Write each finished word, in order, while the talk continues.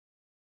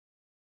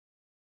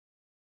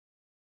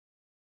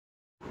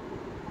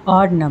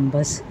Odd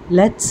numbers.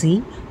 Let's see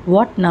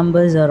what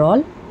numbers are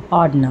all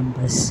odd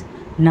numbers.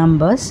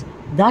 Numbers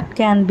that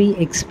can be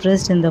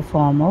expressed in the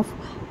form of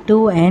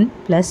 2n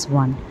plus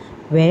 1,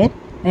 where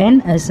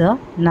n is a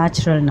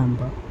natural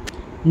number.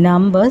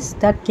 Numbers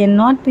that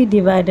cannot be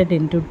divided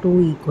into two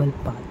equal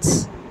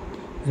parts.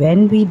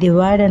 When we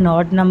divide an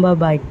odd number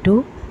by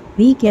 2,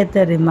 we get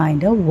the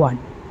remainder 1.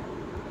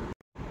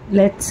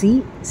 Let's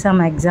see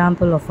some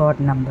example of odd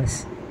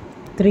numbers.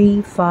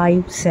 3,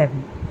 5,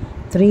 7.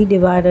 3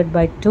 divided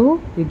by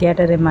 2, you get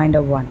a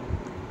remainder 1.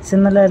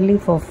 Similarly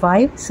for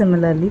 5,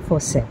 similarly for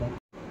 7.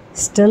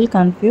 Still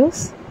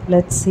confused?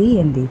 Let's see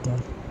in detail.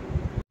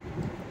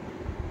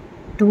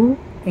 2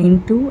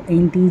 into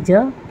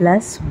integer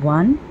plus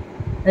 1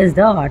 is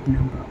the odd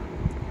number.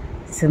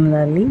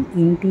 Similarly,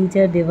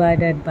 integer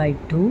divided by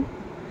 2,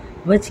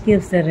 which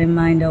gives the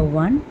remainder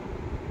 1,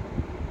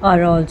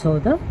 are also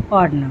the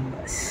odd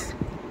numbers.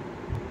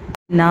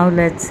 Now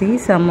let's see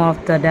some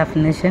of the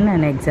definition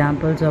and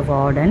examples of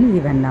odd and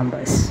even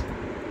numbers.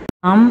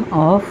 Sum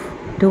of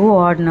two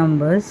odd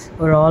numbers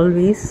are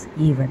always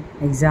even.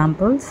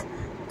 Examples: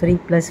 3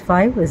 plus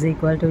 5 is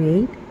equal to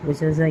 8,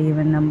 which is an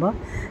even number.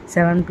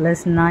 7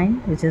 plus 9,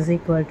 which is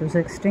equal to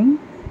 16,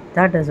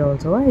 that is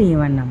also an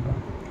even number.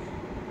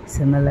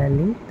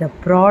 Similarly, the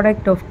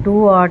product of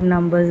two odd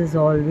numbers is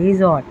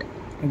always odd.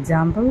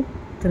 Example: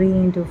 3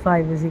 into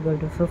 5 is equal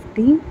to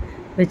 15,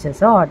 which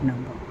is an odd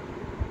number.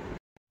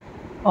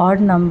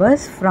 Odd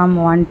numbers from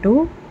 1 to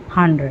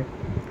 100.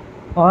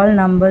 All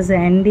numbers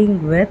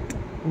ending with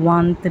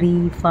 1,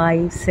 3,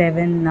 5,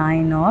 7,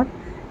 9 are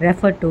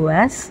referred to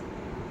as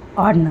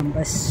odd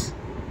numbers.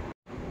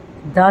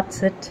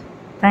 That's it.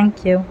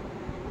 Thank you.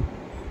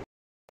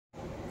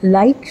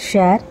 Like,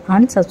 share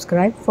and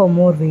subscribe for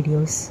more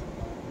videos.